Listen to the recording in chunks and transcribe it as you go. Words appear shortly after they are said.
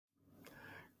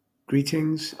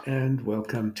Greetings and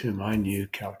welcome to my new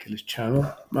calculus channel.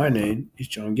 My name is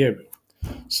John Gabriel.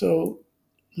 So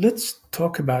let's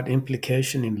talk about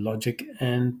implication in logic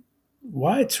and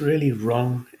why it's really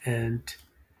wrong and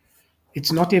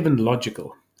it's not even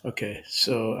logical. Okay,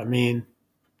 so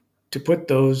to put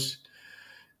those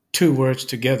two words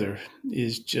together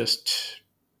is just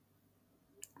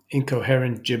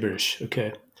incoherent gibberish.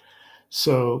 Okay,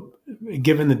 so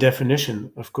given the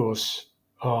definition, of course,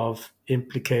 of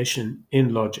implication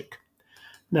in logic.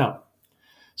 Now,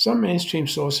 some mainstream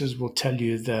sources will tell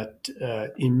you that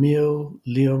Emile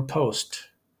Leon Post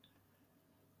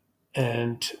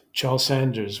and Charles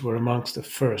Sanders were amongst the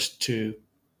first to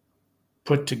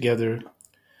put together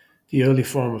the early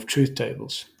form of truth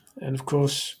tables. And of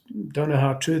course, don't know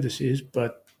how true this is,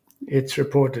 but it's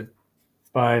reported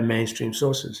by mainstream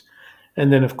sources.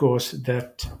 And then, of course,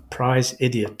 that prize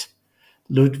idiot,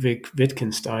 Ludwig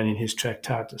Wittgenstein, in his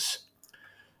Tractatus,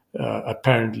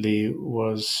 apparently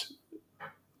was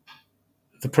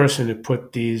the person who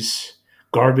put these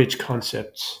garbage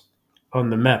concepts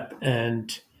on the map.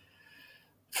 And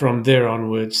from there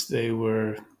onwards, they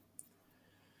were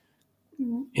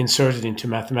inserted into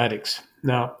mathematics.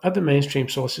 Now, other mainstream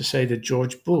sources say that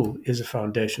George Boole is a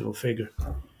foundational figure.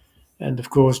 And of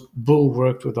course, Boole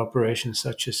worked with operations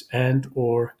such as and,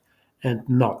 or, and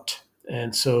not.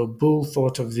 And so Boole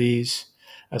thought of these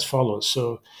as follows.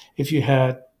 So if you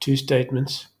had two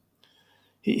statements,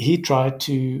 he tried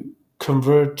to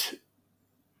convert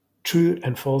true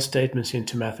and false statements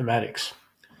into mathematics.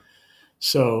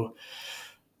 So,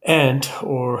 and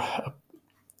or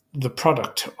the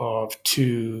product of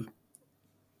two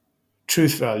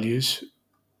truth values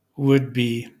would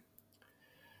be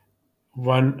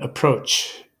one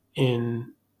approach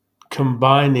in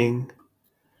combining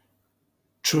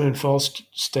true and false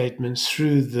statements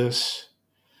through this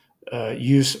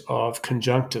use of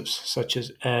conjunctives such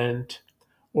as and,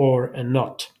 or, and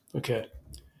not. Okay.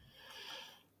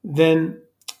 Then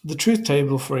the truth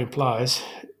table for implies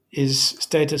is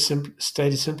stated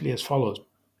simply as follows: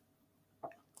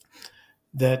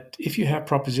 that if you have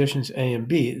propositions A and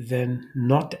B, then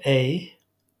not A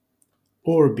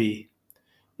or B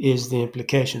is the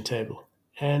implication table.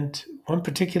 And one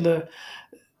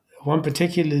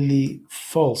particularly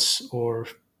false or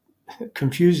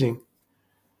confusing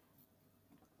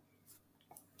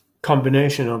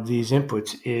combination of these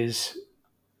inputs is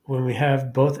when we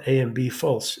have both A and B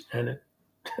false and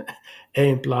A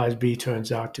implies B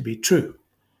turns out to be true.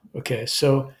 Okay,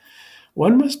 so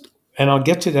one must, and I'll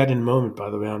get to that in a moment, by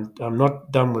the way. I'm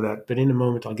not done with that, but in a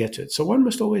moment I'll get to it. So one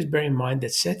must always bear in mind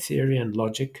that set theory and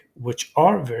logic, which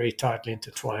are very tightly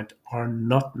intertwined, are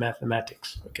not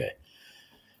mathematics. Okay,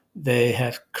 they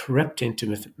have crept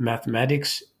into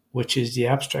mathematics, which is the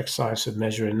abstract science of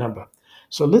measure and number.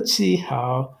 So let's see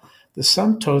how the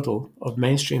sum total of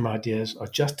mainstream ideas are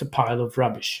just a pile of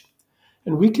rubbish.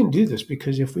 And we can do this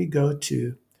because if we go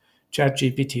to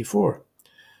ChatGPT 4,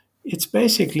 it's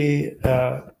basically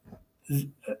a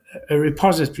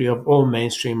repository of all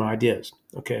mainstream ideas.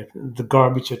 Okay, the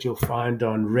garbage that you'll find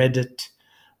on Reddit,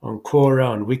 on Quora,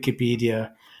 on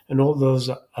Wikipedia, and all those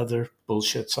other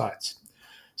bullshit sites.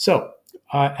 So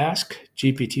I ask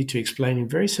GPT to explain in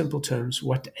very simple terms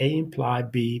what A imply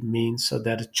B means so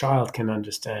that a child can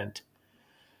understand,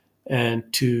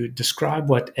 and to describe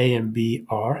what A and B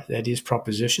are, that is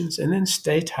propositions, and then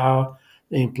state how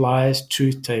the implies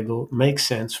truth table makes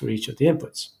sense for each of the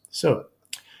inputs. So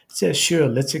it says, sure,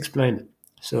 let's explain it.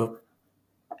 So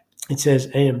it says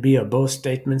A and B are both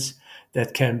statements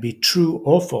that can be true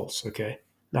or false. Okay.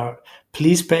 Now,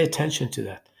 please pay attention to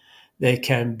that. They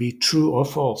can be true or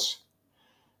false.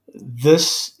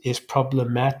 This is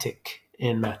problematic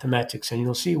in mathematics, and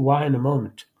you'll see why in a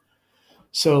moment.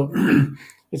 So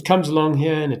it comes along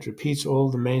here and it repeats all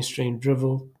the mainstream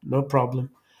drivel, no problem.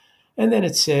 And then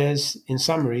it says, in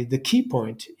summary, the key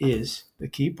point is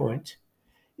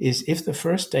if the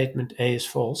first statement A is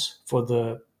false for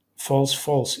the false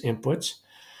inputs,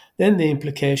 then the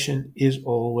implication is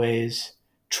always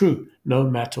true, no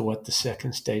matter what the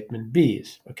second statement B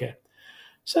is. Okay.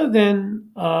 So then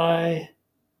I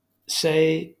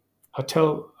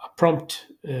prompt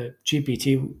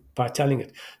GPT by telling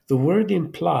it the word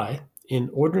imply in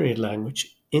ordinary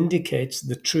language indicates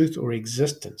the truth or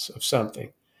existence of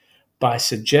something by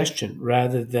suggestion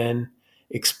rather than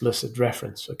explicit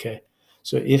reference. Okay.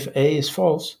 So if A is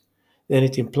false, then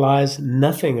it implies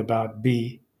nothing about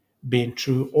B being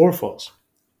true or false.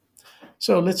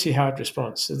 So let's see how it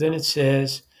responds. So then it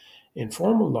says, in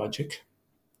formal logic,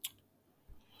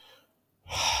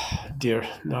 dear,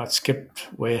 now it skipped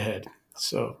way ahead.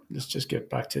 So let's just get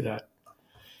back to that.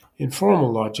 In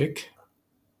formal logic,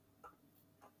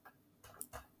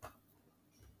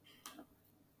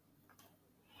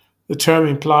 The term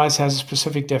implies has a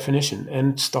specific definition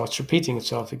and starts repeating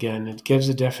itself again. It gives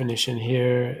a definition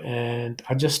here, and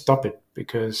I just stop it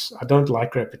because I don't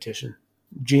like repetition.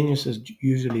 Geniuses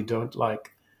usually don't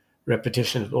like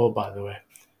repetition at all, by the way.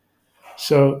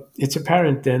 So it's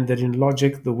apparent then that in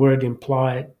logic, the word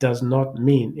imply does not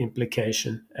mean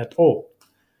implication at all,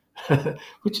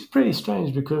 which is pretty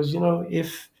strange because,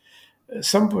 if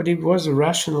somebody was a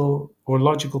rational or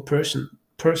logical person,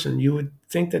 you would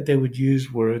think that they would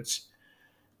use words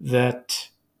that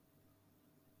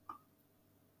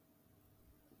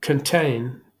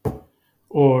contain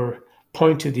or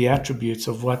point to the attributes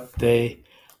of what they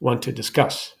want to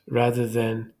discuss rather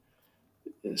than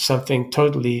something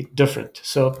totally different.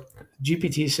 So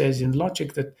GPT says in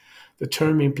logic that the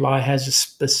term imply has a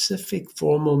specific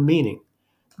formal meaning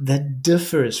that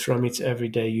differs from its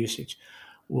everyday usage.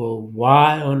 Well,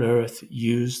 why on earth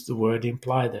use the word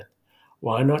imply then?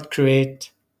 Why not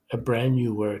create a brand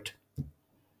new word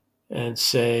and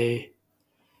say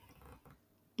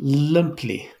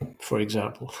limply, for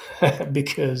example,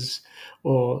 because,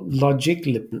 or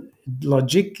logically,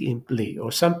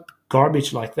 or some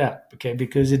garbage like that, okay,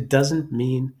 because it doesn't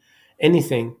mean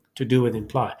anything to do with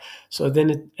imply. So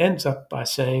then it ends up by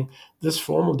saying this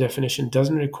formal definition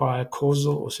doesn't require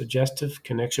causal or suggestive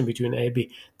connection between A and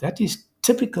B. That is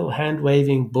typical hand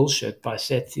waving bullshit by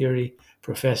set theory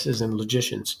professors and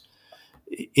logicians.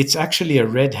 It's actually a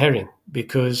red herring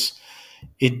because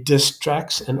it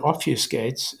distracts and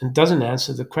obfuscates and doesn't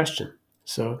answer the question.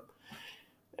 So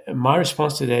my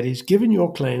response to that is, given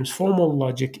your claims, formal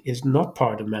logic is not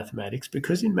part of mathematics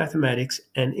because in mathematics,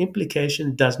 an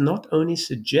implication does not only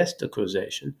suggest a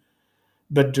causation,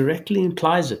 but directly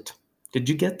implies it. Did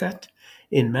you get that?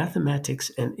 In mathematics,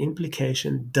 an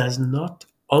implication does not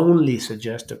only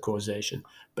suggest a causation,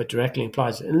 but directly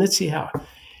implies it. And let's see how.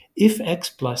 If x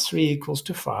plus 3 equals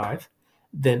to 5,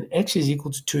 then x is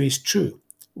equal to 2 is true,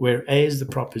 where A is the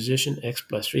proposition x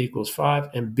plus 3 equals 5,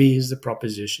 and B is the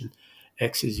proposition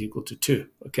x is equal to 2.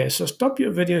 Okay, so stop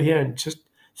your video here and just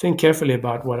think carefully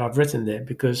about what I've written there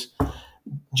because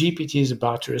GPT is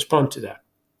about to respond to that.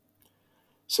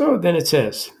 So then it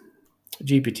says,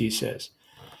 GPT says,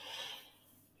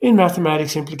 in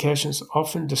mathematics, implications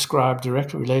often describe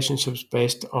direct relationships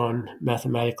based on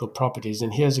mathematical properties.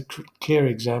 And here's a clear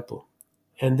example.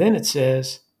 And then it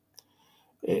says,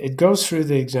 it goes through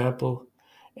the example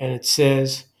and it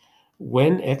says,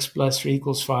 when x plus 3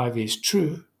 equals 5 is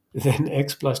true, then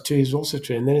x plus 2 is also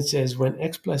true. And then it says, when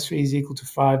x plus 3 is equal to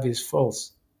 5 is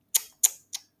false.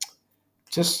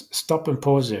 Just stop and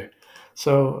pause there.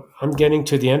 So I'm getting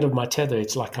to the end of my tether.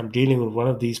 It's like I'm dealing with one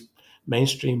of these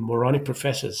mainstream moronic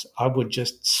professors. I would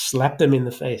just slap them in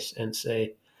the face and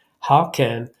say, how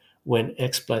can when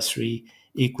x plus 3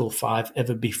 equal 5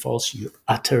 ever be false, you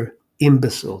utter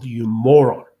imbecile, you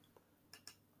moron?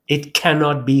 It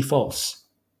cannot be false.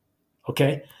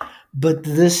 Okay? But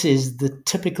this is the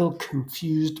typical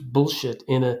confused bullshit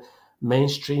in a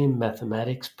mainstream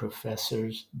mathematics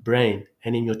professor's brain.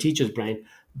 And in your teacher's brain,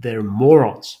 they're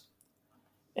morons.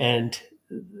 And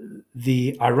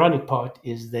the ironic part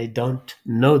is they don't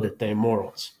know that they're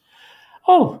morons.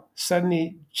 Oh,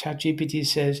 suddenly ChatGPT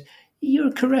says,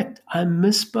 you're correct. I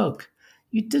misspoke.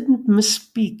 You didn't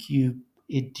misspeak, you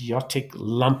idiotic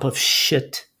lump of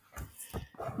shit.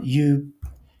 You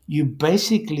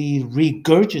basically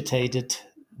regurgitated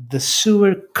the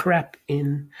sewer crap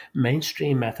in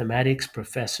mainstream mathematics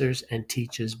professors and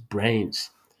teachers' brains.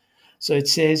 So it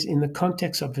says, in the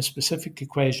context of a specific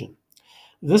equation.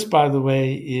 This, by the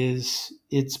way, is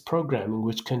its programming,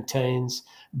 which contains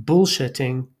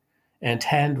bullshitting and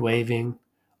hand-waving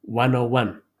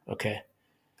 101, okay?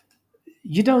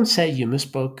 You don't say you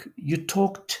misspoke, you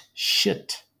talked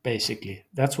shit, basically.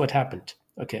 That's what happened.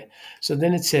 Okay, so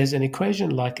then it says an equation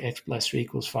like x plus 3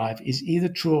 equals 5 is either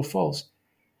true or false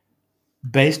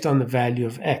based on the value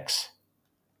of x.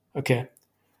 Okay,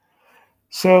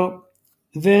 so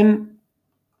then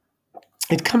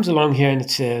it comes along here and it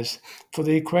says, for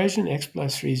the equation x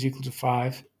plus 3 is equal to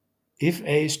 5, if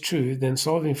a is true, then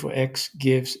solving for x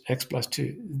gives x plus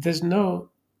 2. There's no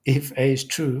if a is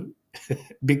true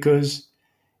because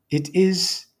it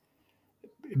is,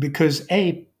 because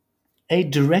a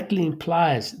directly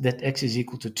implies that x is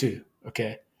equal to 2,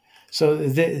 okay? So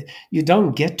you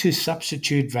don't get to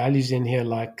substitute values in here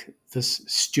like this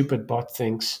stupid bot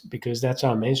thinks, because that's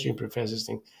how mainstream professors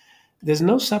think. There's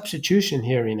no substitution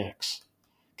here in x,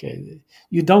 okay?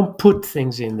 You don't put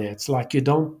things in there. It's like you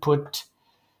don't put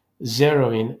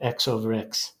 0 in x over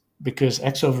x, because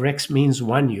x over x means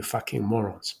 1, you fucking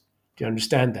morons. Do you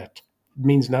understand that? It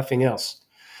means nothing else.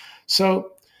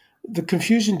 So The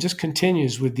confusion just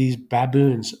continues with these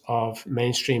baboons of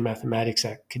mainstream mathematics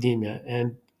academia.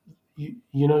 And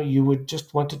you would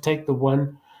just want to take the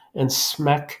one and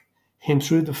smack him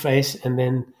through the face, and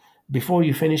then before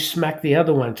you finish, smack the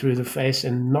other one through the face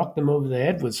and knock them over the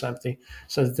head with something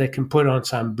so that they can put on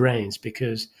some brains,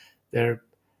 because they're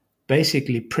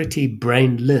basically pretty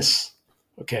brainless.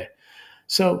 Okay.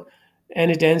 So,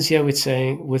 and it ends here with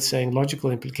saying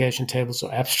logical implication tables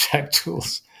or abstract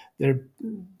tools. They're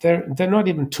they're not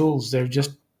even tools. They're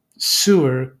just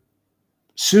sewage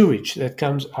that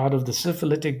comes out of the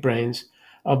syphilitic brains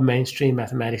of mainstream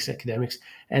mathematics academics,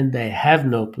 and they have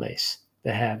no place.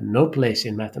 They have no place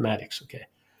in mathematics. Okay.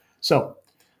 So,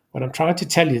 what I'm trying to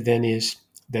tell you then is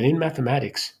that in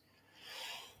mathematics,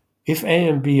 if A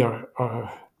and B are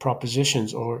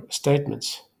propositions or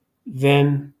statements,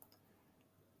 then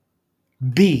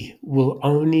B will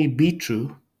only be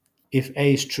true if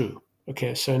A is true.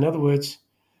 Okay, so in other words,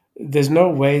 there's no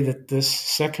way that this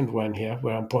second one here,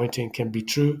 where I'm pointing, can be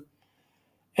true,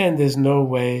 and there's no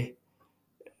way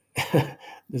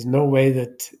there's no way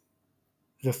that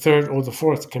the third or the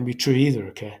fourth can be true either.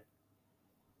 Okay,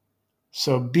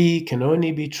 so B can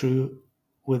only be true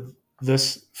with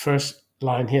this first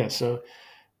line here. So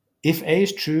if A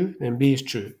is true, then B is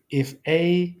true. If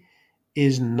A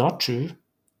is not true,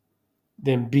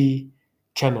 then B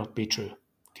cannot be true.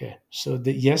 Okay, so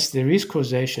yes, there is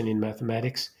causation in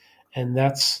mathematics, and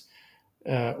that's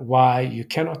why you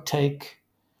cannot take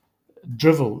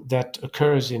drivel that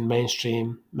occurs in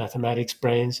mainstream mathematics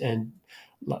brains and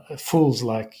fools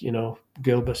like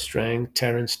Gilbert Strang,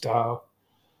 Terence Dow,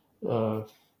 uh,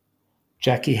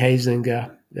 Jackie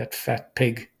Hazinger, that fat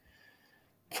pig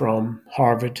from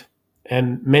Harvard,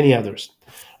 and many others.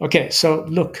 Okay, so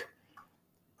look,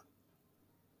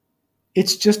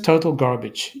 it's just total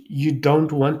garbage. You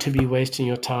don't want to be wasting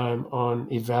your time on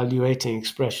evaluating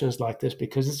expressions like this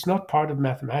because it's not part of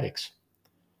mathematics.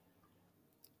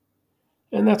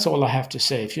 And that's all I have to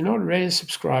say. If you're not already a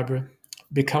subscriber,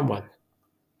 become one.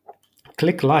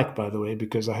 Click like, by the way,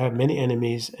 because I have many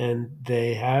enemies and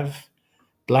they have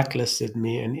blacklisted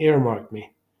me and earmarked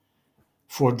me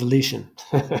for deletion.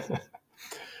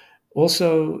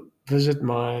 Also, visit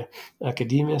my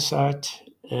academia site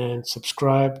and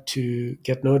subscribe to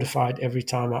get notified every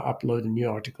time I upload a new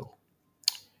article.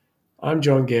 I'm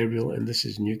John Gabriel, and this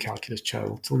is New Calculus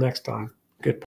Channel. Till next time.